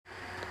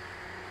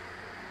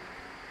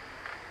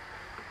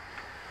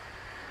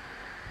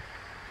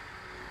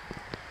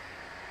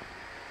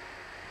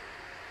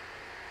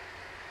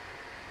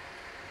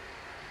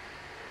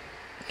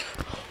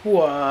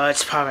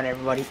What's poppin',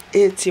 everybody?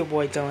 It's your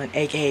boy Dylan,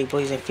 aka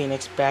Blazing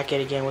Phoenix, back at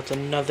it again with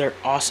another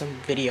awesome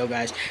video,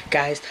 guys.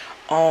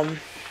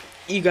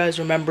 You guys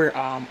remember,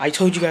 I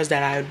told you guys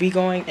that I would be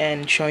going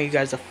and showing you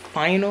guys the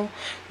final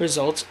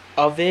results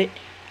of it,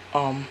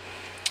 of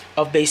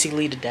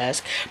basically the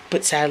desk,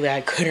 but sadly I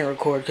couldn't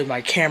record because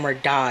my camera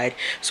died,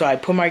 so I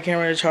put my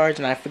camera to charge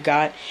and I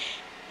forgot.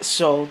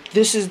 So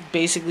this is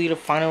basically the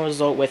final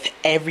result with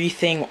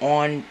everything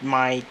on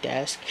my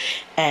desk,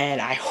 and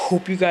I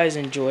hope you guys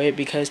enjoy it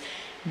because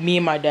me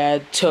and my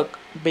dad took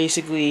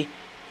basically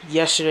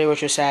yesterday,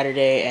 which was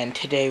Saturday, and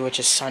today, which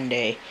is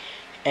Sunday,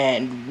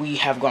 and we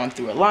have gone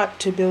through a lot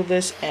to build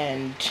this,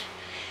 and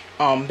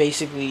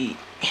basically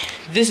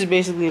this is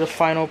basically the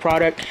final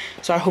product.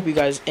 So I hope you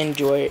guys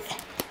enjoy it.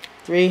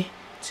 3,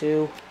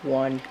 2,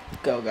 1,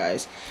 go,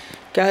 guys.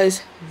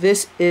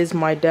 This is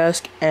my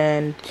desk,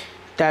 and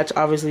that's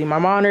obviously my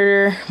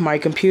monitor, my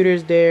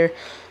computer's there,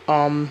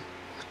 my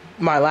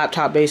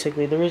laptop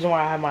basically. The reason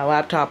why I have my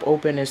laptop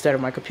open instead of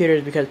my computer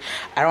is because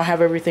I don't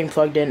have everything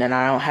plugged in and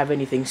I don't have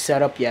anything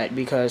set up yet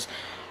because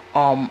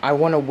I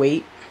want to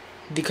wait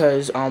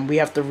because we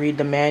have to read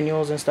the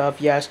manuals and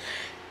stuff. Yes,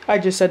 I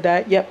just said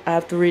that. Yep, I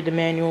have to read the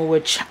manual,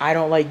 which I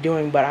don't like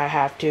doing, but I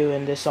have to,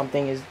 and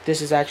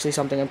this is actually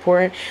something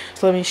important.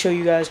 So let me show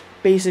you guys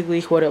basically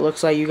what it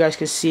looks like. You guys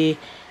can see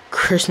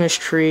Christmas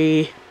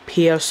tree,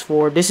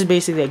 PS4. This is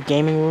basically a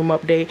gaming room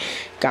update.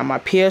 Got my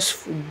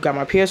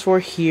PS4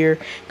 here.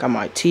 Got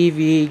my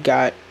TV.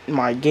 Got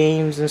my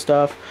games and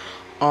stuff.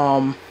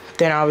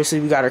 Then obviously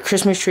we got our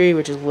Christmas tree,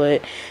 which is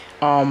lit.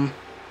 And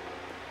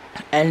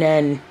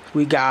then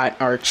we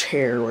got our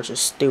chair, which is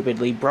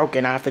stupidly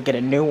broken. I have to get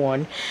a new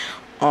one.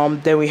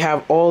 Then we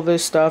have all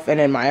this stuff, and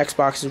then my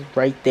Xbox is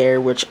right there,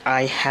 which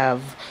I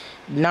have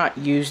not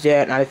used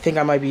yet. And I think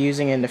I might be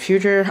using it in the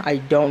future. I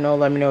don't know.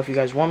 Let me know if you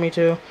guys want me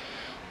to.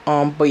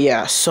 But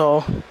yeah, so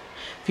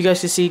if you guys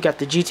can see, got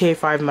the GTA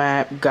 5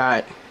 map,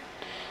 got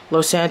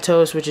Los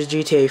Santos, which is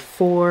GTA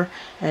 4,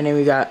 and then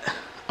we got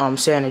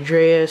San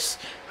Andreas,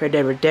 Red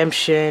Dead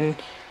Redemption.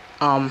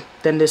 Then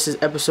this is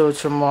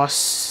episodes from Lost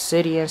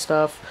City and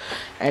stuff,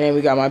 and then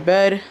we got my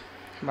bed,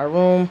 my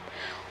room,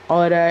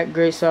 all of that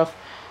great stuff.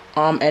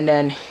 And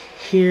then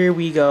here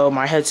we go,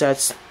 my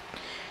headsets,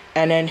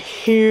 and then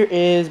here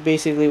is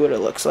basically what it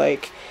looks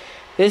like.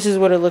 This is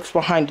what it looks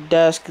behind the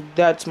desk.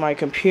 That's my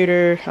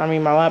computer, my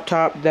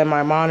laptop, then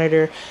my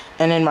monitor,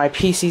 and then my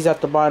PC's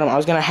at the bottom. I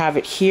was going to have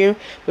it here,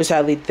 but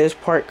sadly this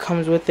part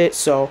comes with it,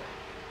 so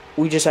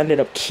we just ended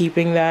up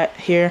keeping that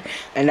here,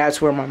 and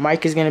that's where my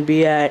mic is going to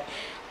be at.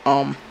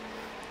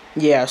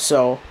 Yeah,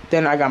 so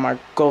then I got my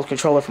gold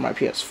controller for my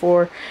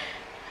PS4.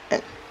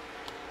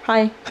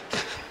 Hi.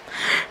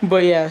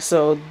 But yeah,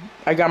 so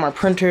I got my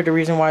printer. The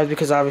reason why is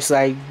because obviously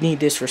I need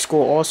this for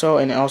school also,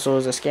 and it also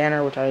is a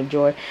scanner, which I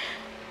enjoy.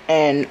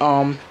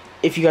 And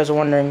if you guys are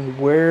wondering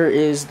where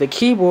is the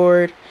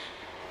keyboard,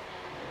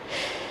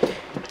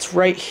 it's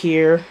right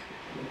here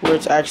where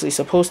it's actually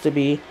supposed to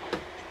be.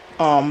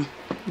 I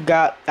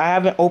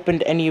haven't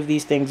opened any of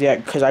these things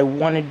yet because I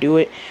want to do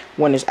it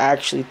when it's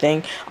actually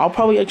thing. I'll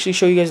probably actually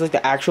show you guys like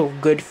the actual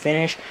good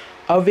finish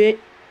of it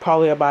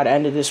probably about the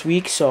end of this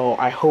week, so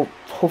I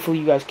hopefully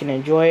you guys can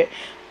enjoy it.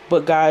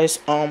 But guys,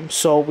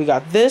 so we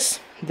got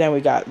this, then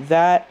we got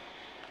that.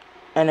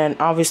 And then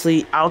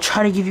obviously I'll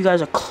try to give you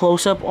guys a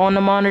close-up on the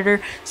monitor.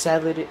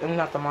 Sadly,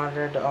 not the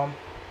monitor,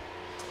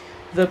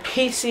 the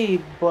PC.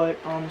 But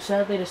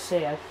sadly to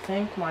say, I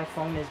think my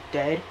phone is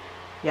dead.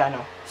 Yeah, I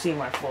know. See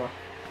my floor.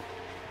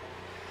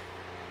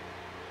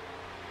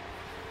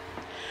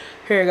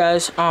 Here,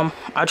 guys.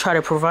 I'll try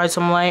to provide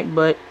some light.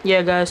 But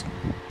yeah, guys,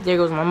 there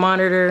goes my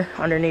monitor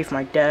underneath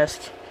my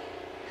desk.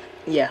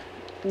 Yeah,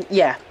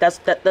 that's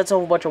a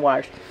whole bunch of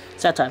wires.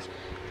 It's that time.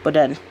 But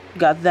then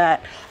got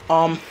that.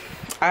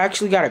 I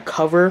actually got a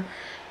cover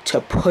to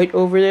put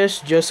over this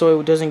just so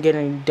it doesn't get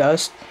any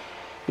dust,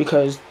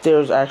 because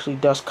there's actually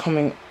dust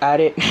coming at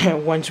it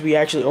once we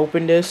actually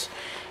open this,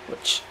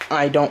 which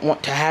I don't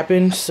want to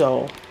happen.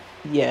 So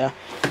yeah.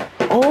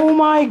 Oh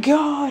my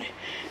god,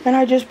 and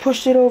I just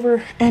pushed it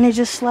over and it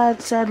just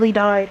sadly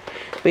died.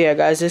 But yeah,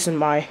 guys, this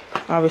is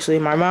obviously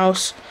my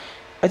mouse.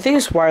 I think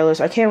it's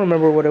wireless. I can't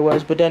remember what it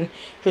was, but then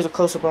here's a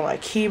close-up on my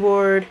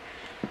keyboard.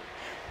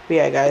 But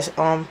yeah, guys,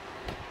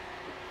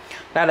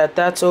 now that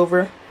that's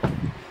over,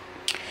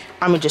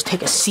 I'm gonna just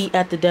take a seat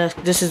at the desk.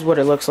 This is what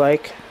it looks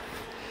like.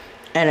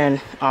 And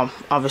then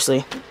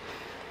obviously,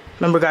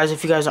 remember guys,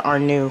 if you guys are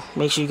new,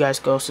 make sure you guys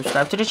go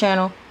subscribe to the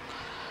channel,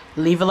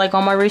 leave a like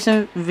on my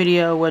recent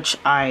video, which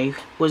I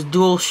was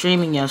dual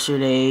streaming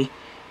yesterday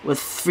with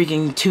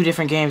freaking 2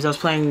 different games. I was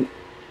playing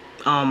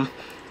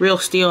Real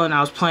Steel, and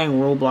I was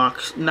playing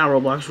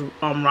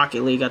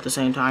Rocket League at the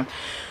same time.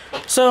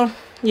 So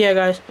yeah,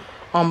 guys,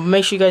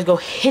 make sure you guys go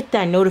hit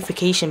that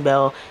notification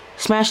bell,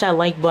 smash that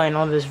like button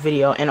on this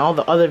video and all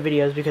the other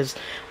videos, because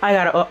I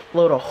gotta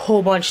upload a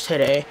whole bunch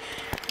today.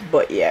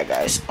 But yeah,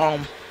 guys,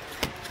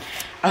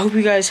 I hope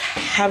you guys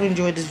have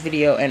enjoyed this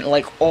video and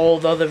like all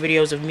the other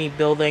videos of me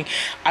building.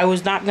 I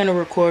was not gonna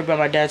record, but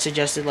my dad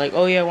suggested like,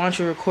 oh yeah, why don't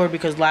you record,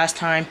 because last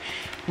time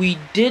we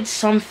did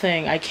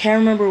something, I can't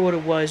remember what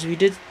it was. We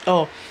did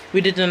the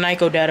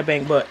Nyko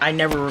databank, but I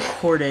never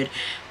recorded.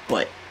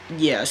 But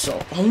yeah,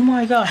 so oh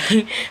my god.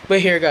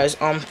 But here guys,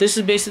 this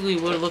is basically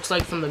what it looks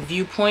like from the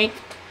viewpoint.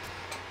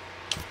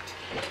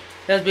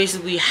 That's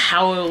basically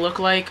how it'll look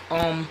like.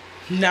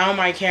 Now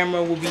my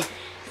camera will be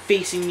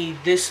facing me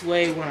this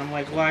way when I'm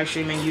like live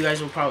streaming. You guys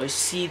will probably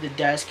see the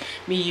desk,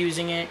 me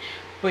using it.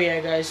 But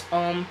yeah guys,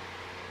 so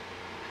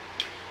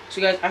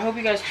guys, I hope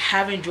you guys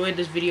have enjoyed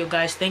this video,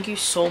 guys. Thank you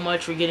so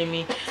much for getting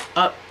me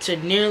up to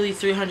nearly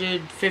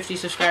 350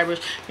 subscribers.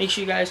 Make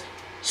sure you guys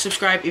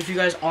subscribe if you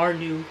guys are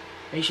new.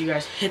 Make sure you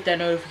guys hit that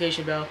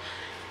notification bell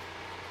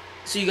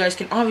so you guys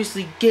can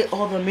obviously get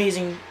all the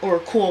amazing or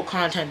cool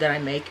content that I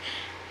make.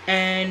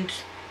 And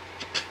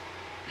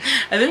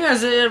I think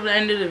that's it at the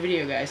end of the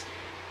video, guys.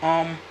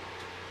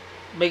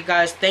 But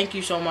guys, thank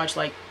you so much,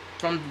 like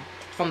from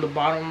the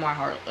bottom of my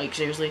heart, like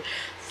seriously,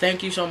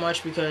 thank you so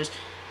much, because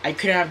I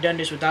couldn't have done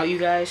this without you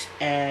guys,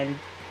 and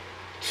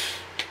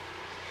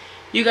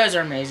you guys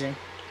are amazing.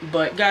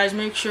 But guys,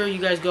 make sure you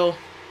guys go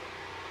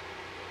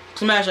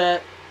smash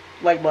that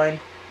like button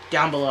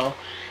down below.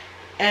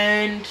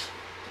 And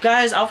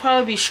guys, I'll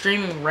probably be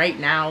streaming right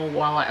now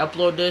while I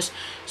upload this,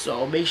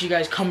 so make sure you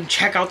guys come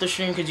check out the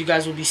stream, because you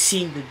guys will be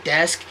seeing the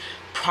desk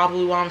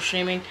probably while I'm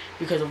streaming,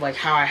 because of like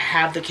how I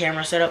have the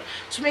camera set up.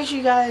 So make sure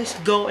you guys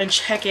go and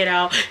check it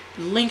out.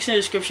 Links in the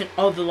description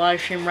of the live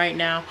stream right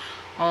now.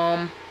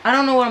 I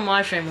don't know what I'm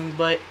live streaming,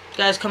 but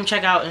guys, come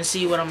check out and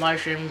see what I'm live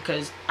streaming,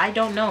 because I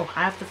don't know.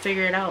 I have to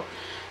figure it out.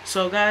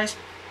 So guys,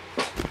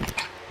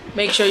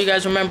 make sure you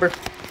guys remember,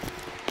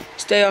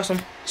 stay awesome,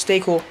 stay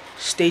cool,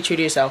 stay true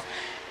to yourself.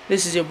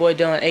 This is your boy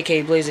Dylan,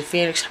 aka Blazer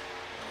Phoenix.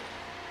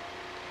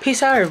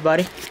 Peace out,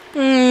 everybody.